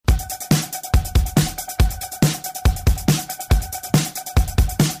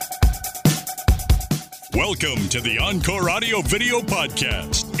Welcome to the Encore Audio Video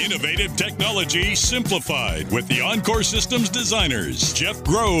Podcast. Innovative technology simplified with the Encore Systems designers, Jeff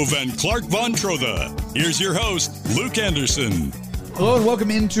Grove and Clark Von Trotha. Here's your host, Luke Anderson. Hello and welcome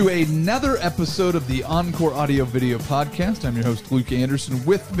into another episode of the Encore Audio Video Podcast. I'm your host, Luke Anderson.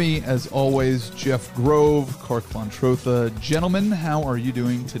 With me, as always, Jeff Grove, Clark Von Trotha. Gentlemen, how are you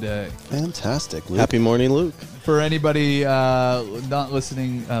doing today? Fantastic, Luke. Happy morning, Luke. For anybody not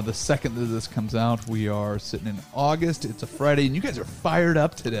listening, the second that this comes out, we are sitting in August. It's a Friday, and you guys are fired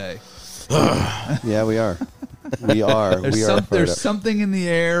up today. Yeah, we are. We are. There's something in the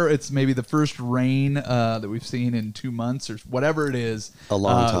air. It's maybe the first rain that we've seen in 2 months or whatever it is. A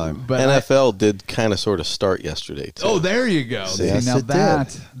long time. But NFL did kind of sort of start yesterday, too. Oh, there you go. Yes, now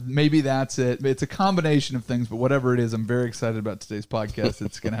did. Maybe that's it. It's a combination of things, but whatever it is, I'm very excited about today's podcast.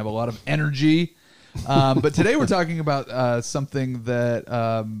 It's going to have a lot of energy. But today we're talking about something that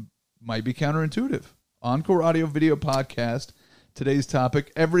might be counterintuitive. Encore Audio Video Podcast. Today's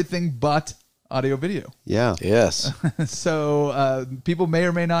topic, everything but audio video. Yeah. Yes. So people may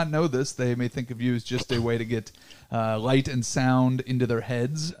or may not know this. They may think of you as just a way to get light and sound into their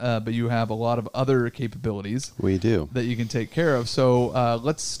heads, but you have a lot of other capabilities. We do. That you can take care of. So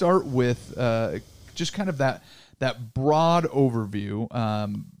let's start with just kind of that broad overview.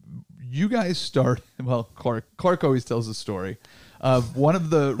 You guys started, well, Clark always tells a story of one of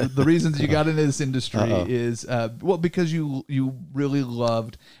the reasons you got into this industry is, because you really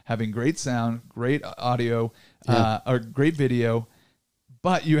loved having great sound, great audio, or great video,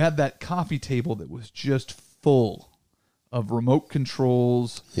 but you had that coffee table that was just full of remote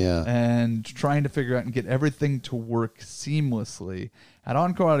controls and trying to figure out and get everything to work seamlessly. At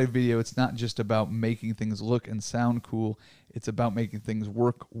Encore Audio Video, it's not just about making things look and sound cool. It's about making things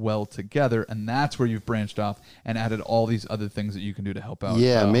work well together, and that's where you've branched off and added all these other things that you can do to help out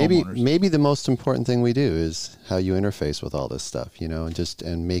homeowners. Maybe the most important thing we do is how you interface with all this stuff,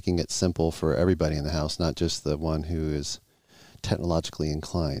 and making it simple for everybody in the house, not just the one who is technologically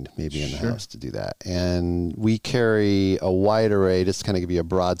inclined maybe in the house to do that. And we carry a wide array, just to kind of give you a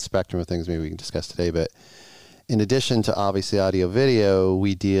broad spectrum of things maybe we can discuss today, but in addition to obviously audio video,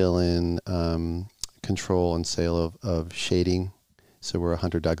 we deal in control and sale of shading. So we're a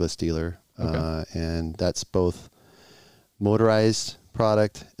Hunter Douglas dealer, and that's both motorized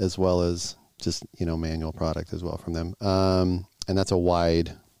product as well as just manual product as well from them. And that's a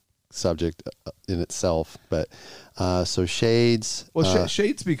wide subject in itself, but so shades. Well,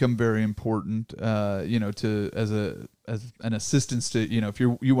 shades become very important, to as an assistance to if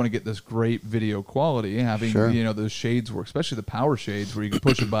you want to get this great video quality, having those shades work, especially the power shades where you can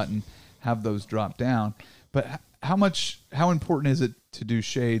push a button, have those drop down. But how important is it to do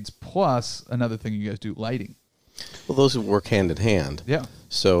shades plus another thing you guys do, lighting? Well, those work hand in hand. Yeah.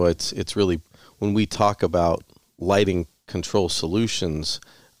 So it's really, when we talk about lighting control solutions,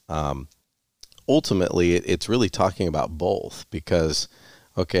 ultimately it's really talking about both, because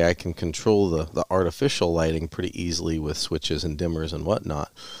I can control the artificial lighting pretty easily with switches and dimmers and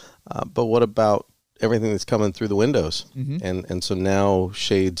whatnot, but what about everything that's coming through the windows? And so now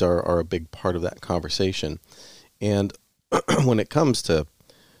shades are a big part of that conversation. And when it comes to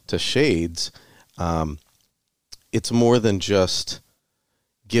shades, it's more than just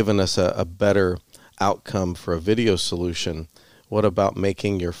giving us a better outcome for a video solution. What about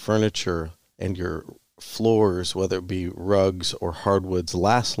making your furniture and your floors, whether it be rugs or hardwoods,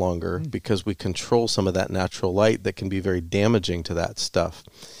 last longer, because we control some of that natural light that can be very damaging to that stuff.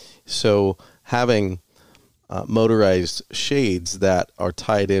 So having motorized shades that are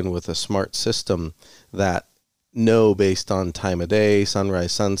tied in with a smart system that know, based on time of day,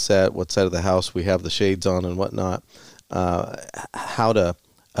 sunrise, sunset, what side of the house we have the shades on and whatnot, how to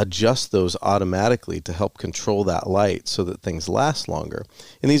adjust those automatically to help control that light so that things last longer.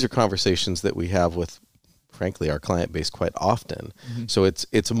 And these are conversations that we have with, frankly, our client base quite often. So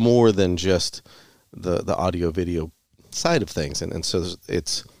it's more than just the audio video side of things. And so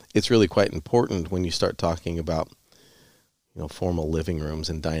it's really quite important when you start talking about formal living rooms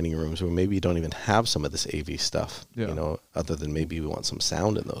and dining rooms where maybe you don't even have some of this AV stuff, other than maybe we want some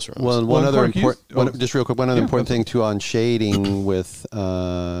sound in those rooms. Well, and one other important thing too on shading with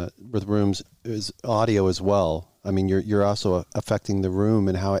rooms is audio as well. I mean, you're also affecting the room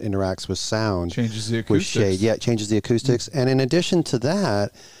and how it interacts with sound. Changes the acoustics. With shade. Yeah, it changes the acoustics. And in addition to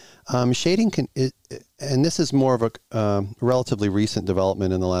that, shading and this is more of a relatively recent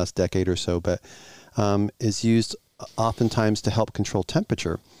development in the last decade or so, but is used oftentimes to help control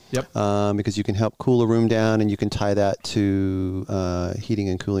temperature. Yep. Because you can help cool a room down, and you can tie that to heating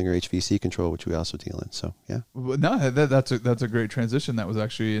and cooling or HVAC control, which we also deal in. So yeah. Well, no, that's a great transition. That was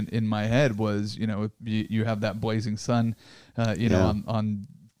actually in my head was, you have that blazing sun, on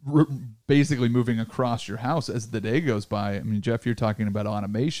basically moving across your house as the day goes by. I mean, Jeff, you're talking about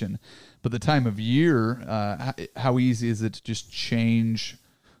automation, but the time of year, how easy is it to just change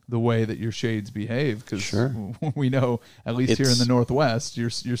the way that your shades behave? Because we know, at least here in the Northwest, your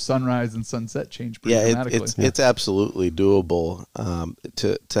sunrise and sunset change pretty dramatically. It's absolutely doable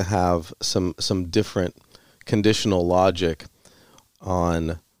to have some different conditional logic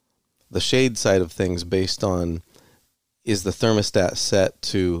on the shade side of things based on, is the thermostat set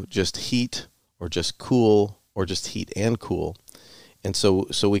to just heat or just cool or just heat and cool? And so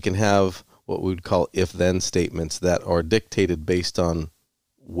we can have what we would call if-then statements that are dictated based on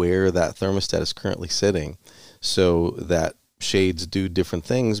where that thermostat is currently sitting, so that shades do different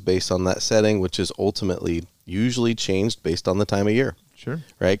things based on that setting, which is ultimately usually changed based on the time of year. Sure.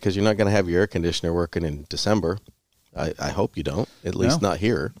 Right? Because you're not going to have your air conditioner working in December. I hope you don't, at least not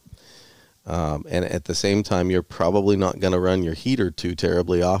here. And at the same time, you're probably not going to run your heater too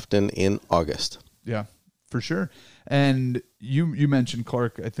terribly often in August. Yeah, for sure. And you mentioned,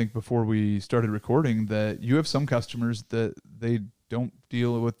 Clark, I think before we started recording, that you have some customers that they don't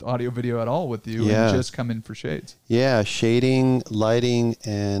deal with audio video at all with you and just come in for shades. Yeah, shading, lighting,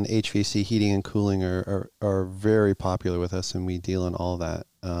 and HVAC heating and cooling are very popular with us, and we deal in all that.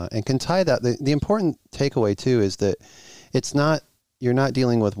 And can tie that. The important takeaway too is that you're not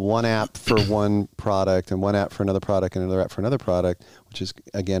dealing with one app for one product and one app for another product and another app for another product, which is,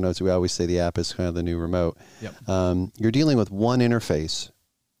 again, as we always say, the app is kind of the new remote. Yep. You're dealing with one interface,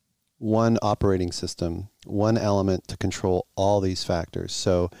 one operating system, one element to control all these factors.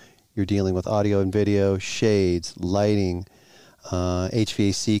 So you're dealing with audio and video, shades, lighting,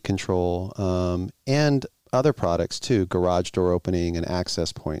 HVAC control, and other products too, garage door opening and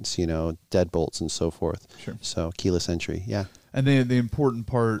access points, deadbolts and so forth. Sure. So keyless entry, yeah. And the important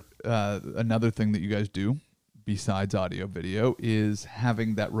part, another thing that you guys do besides audio video is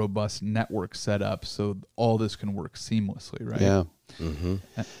having that robust network set up so all this can work seamlessly, right? Yeah. Mm-hmm.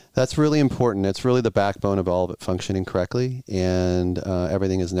 That's really important. It's really the backbone of all of it functioning correctly, and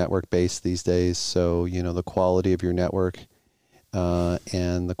everything is network based these days. So, the quality of your network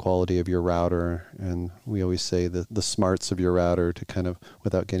and the quality of your router, and we always say the smarts of your router, to kind of,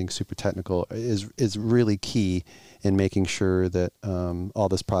 without getting super technical, is really key in making sure that all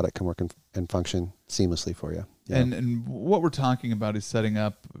this product can work and function seamlessly for you. Yeah. And what we're talking about is setting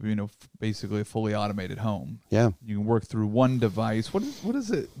up, basically a fully automated home. Yeah. You can work through one device. What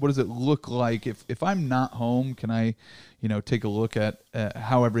does it look like if I'm not home? Can I, take a look at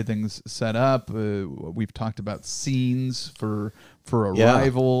how everything's set up? We've talked about scenes for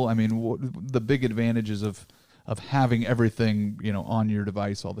arrival. I mean, the big advantages of having everything, on your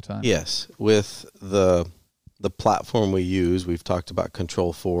device all the time. Yes. With the platform we use, we've talked about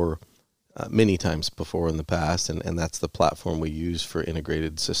Control4 many times before in the past, and that's the platform we use for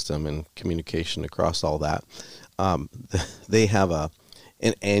integrated system and communication across all that. They have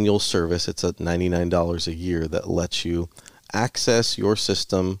an annual service. It's at $99 a year that lets you access your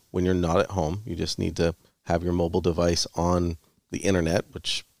system when you're not at home. You just need to have your mobile device on the internet,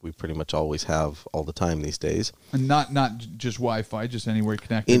 which we pretty much always have all the time these days. And not just Wi-Fi, just anywhere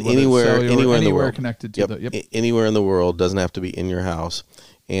connected. Anywhere in the world. Connected to anywhere in the world. Doesn't have to be in your house.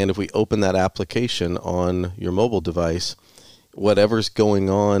 And if we open that application on your mobile device, whatever's going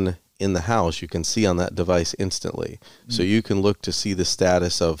on in the house, you can see on that device instantly. Mm-hmm. So you can look to see the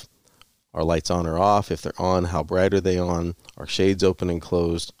status of, are lights on or off? If they're on, how bright are they on? Are shades open and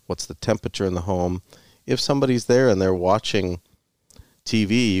closed? What's the temperature in the home? If somebody's there and they're watching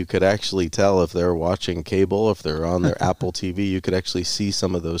TV, you could actually tell if they're watching cable, if they're on their Apple TV, you could actually see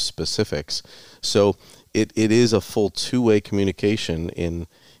some of those specifics. So it is a full two-way communication in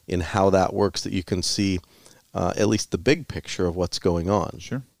how that works, that you can see at least the big picture of what's going on.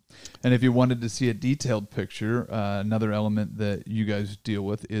 Sure. And if you wanted to see a detailed picture, another element that you guys deal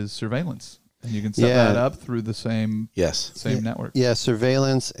with is surveillance. And you can set that up through the same network. Yeah,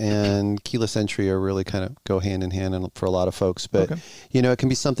 surveillance and keyless entry are really kind of go hand in hand for a lot of folks. But, it can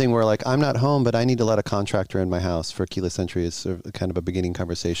be something where, like, I'm not home, but I need to let a contractor in my house for keyless entry. Is kind of a beginning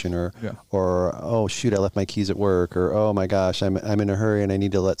conversation. Or, oh, shoot, I left my keys at work. Or, oh, my gosh, I'm in a hurry and I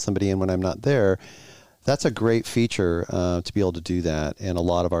need to let somebody in when I'm not there. That's a great feature to be able to do that. And a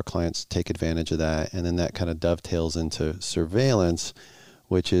lot of our clients take advantage of that. And then that kind of dovetails into surveillance,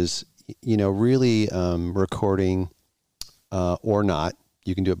 which is, really recording or not.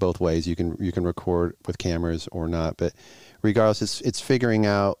 You can do it both ways. You can record with cameras or not. But regardless, it's figuring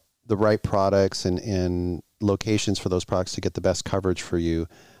out the right products and locations for those products to get the best coverage for you.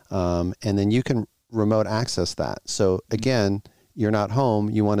 And then you can remote access that. So again, you're not home.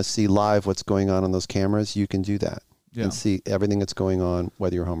 You want to see live what's going on those cameras. You can do that and see everything that's going on,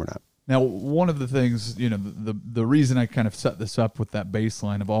 whether you're home or not. Now, one of the things, the reason I kind of set this up with that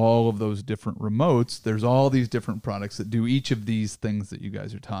baseline of all of those different remotes, there's all these different products that do each of these things that you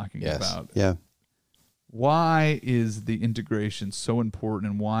guys are talking about. Yeah. Why is the integration so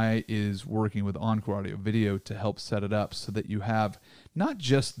important, and why is working with Encore Audio Video to help set it up so that you have not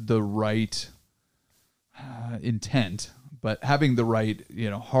just the right intent, but having the right,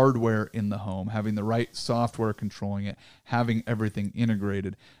 hardware in the home, having the right software controlling it, having everything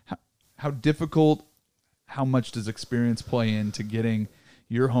integrated? How difficult, how much does experience play into getting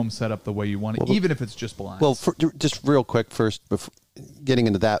your home set up the way you want it, even if it's just blinds? Well, just real quick first, before getting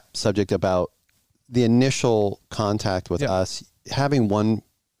into that subject about the initial contact with us, having one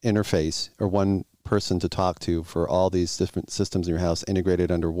interface or one person to talk to for all these different systems in your house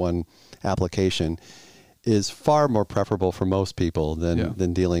integrated under one application is far more preferable for most people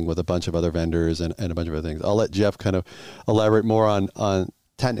than dealing with a bunch of other vendors and a bunch of other things. I'll let Jeff kind of elaborate more on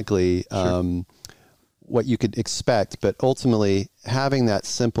technically what you could expect, but ultimately having that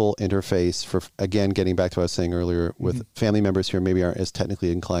simple interface for, again, getting back to what I was saying earlier, with family members here maybe aren't as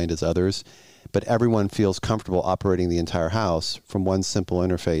technically inclined as others, but everyone feels comfortable operating the entire house from one simple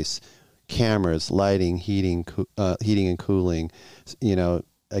interface. Cameras, lighting, heating and cooling,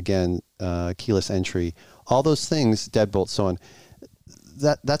 again, keyless entry, all those things, deadbolts, so on.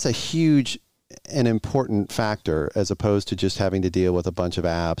 That's a huge and important factor, as opposed to just having to deal with a bunch of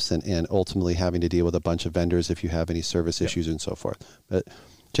apps and ultimately having to deal with a bunch of vendors if you have any service issues and so forth. But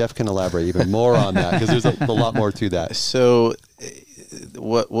Jeff can elaborate even more on that, because there's a lot more to that. So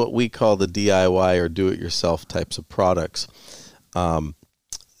what we call the DIY or do-it-yourself types of products,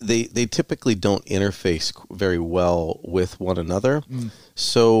 they typically don't interface very well with one another.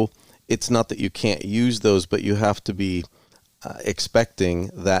 So it's not that you can't use those, but you have to be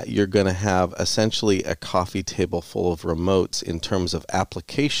expecting that you're going to have essentially a coffee table full of remotes in terms of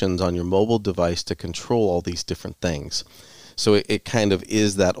applications on your mobile device to control all these different things. So it kind of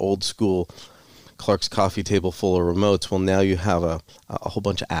is that old school Clark's coffee table full of remotes. Well, now you have a whole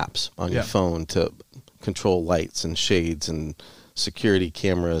bunch of apps on your phone to control lights and shades and security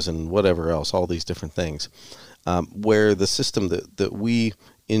cameras and whatever else, all these different things. Where the system that we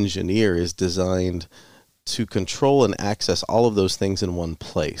engineer is designed to control and access all of those things in one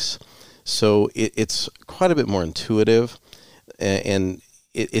place. So it's quite a bit more intuitive, and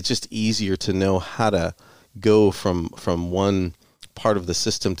it's just easier to know how to go from one part of the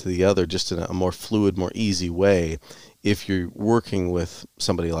system to the other just in a more fluid, more easy way if you're working with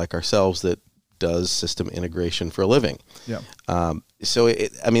somebody like ourselves that does system integration for a living. So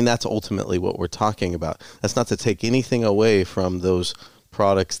that's ultimately what we're talking about. That's not to take anything away from those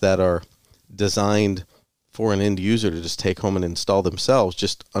products that are designed for an end user to just take home and install themselves.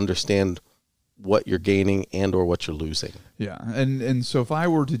 Just understand what you're gaining and or what you're losing. Yeah, and so if I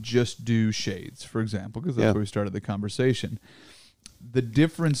were to just do shades, for example, because that's where we started the conversation, the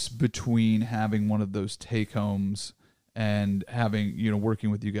difference between having one of those take-homes and having,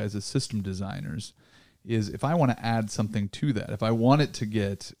 working with you guys as system designers is, if I want to add something to that, if I want it to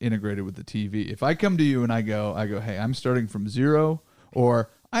get integrated with the TV, if I come to you and I go, hey, I'm starting from zero,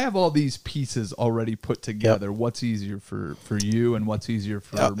 or I have all these pieces already put together. What's easier for you, and what's easier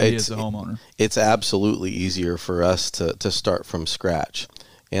for me as a homeowner? It's absolutely easier for us to start from scratch.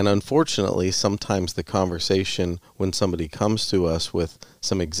 And unfortunately, sometimes the conversation when somebody comes to us with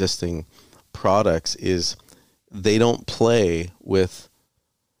some existing products is they don't play with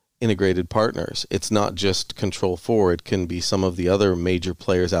integrated partners. It's not just Control4. It can be some of the other major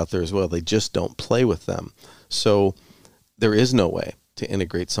players out there as well. They just don't play with them. So there is no way to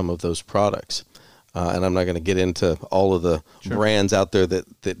integrate some of those products. And I'm not going to get into all of the brands out there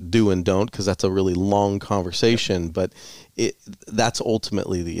that do and don't, because that's a really long conversation, but that's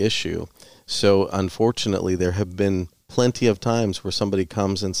ultimately the issue. So unfortunately, there have been plenty of times where somebody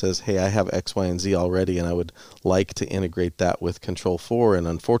comes and says, hey, I have X, Y, and Z already, and I would like to integrate that with Control4. And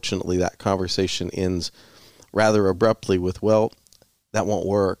unfortunately, that conversation ends rather abruptly with, well, that won't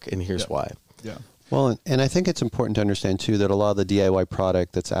work, and here's why. Yeah. Well, and I think it's important to understand, too, that a lot of the DIY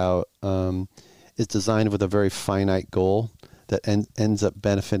product that's out is designed with a very finite goal that ends up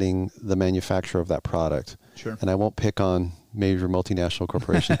benefiting the manufacturer of that product. Sure. And I won't pick on major multinational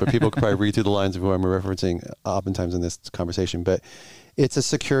corporations, but people could probably read through the lines of who I'm referencing oftentimes in this conversation. But it's a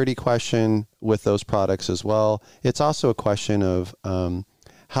security question with those products as well. It's also a question of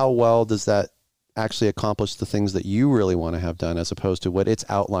how well does that actually accomplish the things that you really want to have done, as opposed to what it's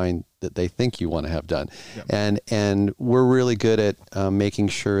outlined that they think you want to have done. Yep. And we're really good at making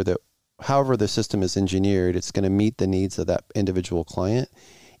sure that however the system is engineered, it's going to meet the needs of that individual client.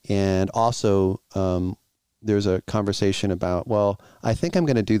 And also, there's a conversation about, well, I think I'm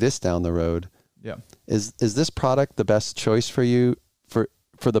going to do this down the road. Yeah. Is this product the best choice for you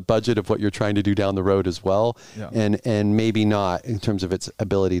for the budget of what you're trying to do down the road as well? Yeah. And maybe not in terms of its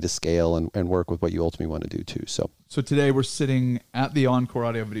ability to scale and work with what you ultimately want to do too. So today we're sitting at the Encore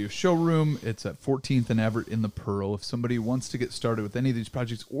Audio Video showroom. It's at 14th and Everett in the Pearl. If somebody wants to get started with any of these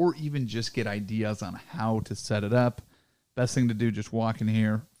projects or even just get ideas on how to set it up, best thing to do, just walk in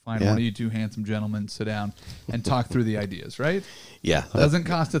here, find one of you two handsome gentlemen, sit down, and talk through the ideas, right? Yeah. It doesn't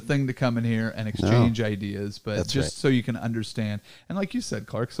cost a thing to come in here and exchange ideas, but that's just so you can understand. And like you said,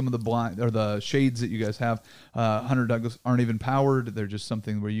 Clark, some of the shades that you guys have, Hunter Douglas, aren't even powered. They're just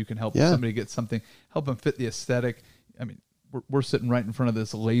something where you can help somebody get something, help them fit the aesthetic. I mean, we're sitting right in front of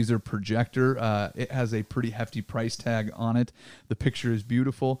this laser projector. It has a pretty hefty price tag on it. The picture is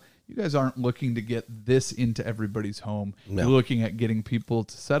beautiful. You guys aren't looking to get this into everybody's home. No. You're looking at getting people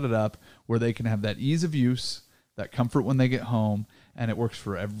to set it up where they can have that ease of use, that comfort when they get home, and it works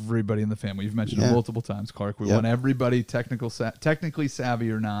for everybody in the family. You've mentioned it multiple times, Clark. We want everybody, technically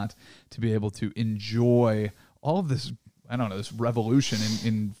savvy or not, to be able to enjoy all of this, this revolution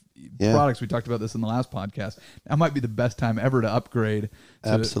in products. We talked about this in the last podcast. That might be the best time ever to upgrade to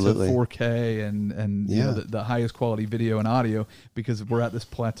 4K and the highest quality video and audio, because we're at this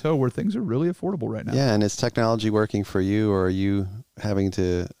plateau where things are really affordable right now. Yeah, and is technology working for you, or are you having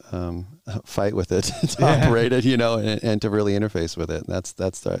to fight with it to operate it, and to really interface with it? And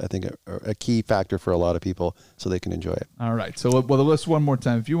that's I think a key factor for a lot of people, so they can enjoy it. All right, so the list one more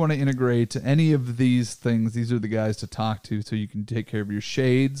time. If you want to integrate any of these things, these are the guys to talk to, so you can take care of your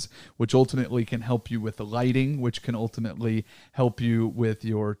shades, which ultimately can help you with the lighting, which can ultimately help you with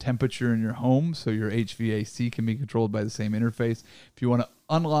your temperature in your home, so your HVAC can be controlled by the same interface. If you want to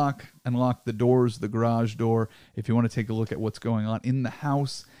unlock the doors, the garage door, if you want to take a look at what's going on in the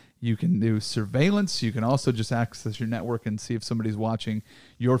house, you can do surveillance. You can also just access your network and see if somebody's watching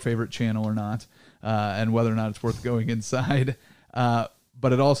your favorite channel or not, and whether or not it's worth going inside. But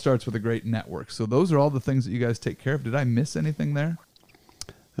it all starts with a great network. So those are all the things that you guys take care of. Did I miss anything there?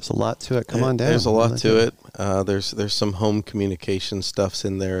 There's a lot to it. Come on down. There's a lot to it. There's some home communication stuffs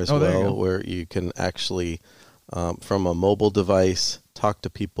in there as well, where you can actually, from a mobile device, talk to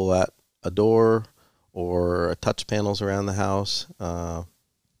people at a door or touch panels around the house.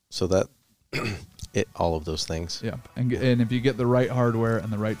 So that all of those things. Yeah, and if you get the right hardware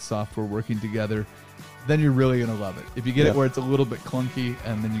and the right software working together, then you're really going to love it. If you get it where it's a little bit clunky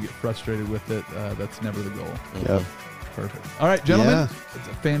and then you get frustrated with it, that's never the goal. Mm-hmm. Yep. Perfect. All right, gentlemen, it's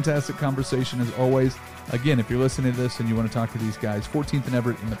a fantastic conversation as always. Again, if you're listening to this and you want to talk to these guys, 14th and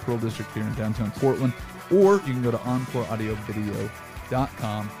Everett in the Pearl District here in downtown Portland, or you can go to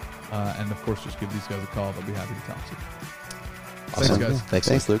EncoreAudioVideo.com and, of course, just give these guys a call. They'll be happy to talk to you. Awesome. Thanks, guys.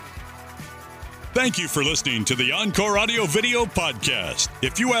 Thanks, Luke. Thank you for listening to the Encore Audio Video Podcast.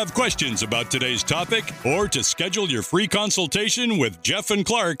 If you have questions about today's topic or to schedule your free consultation with Jeff and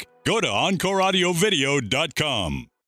Clark, go to EncoreAudioVideo.com.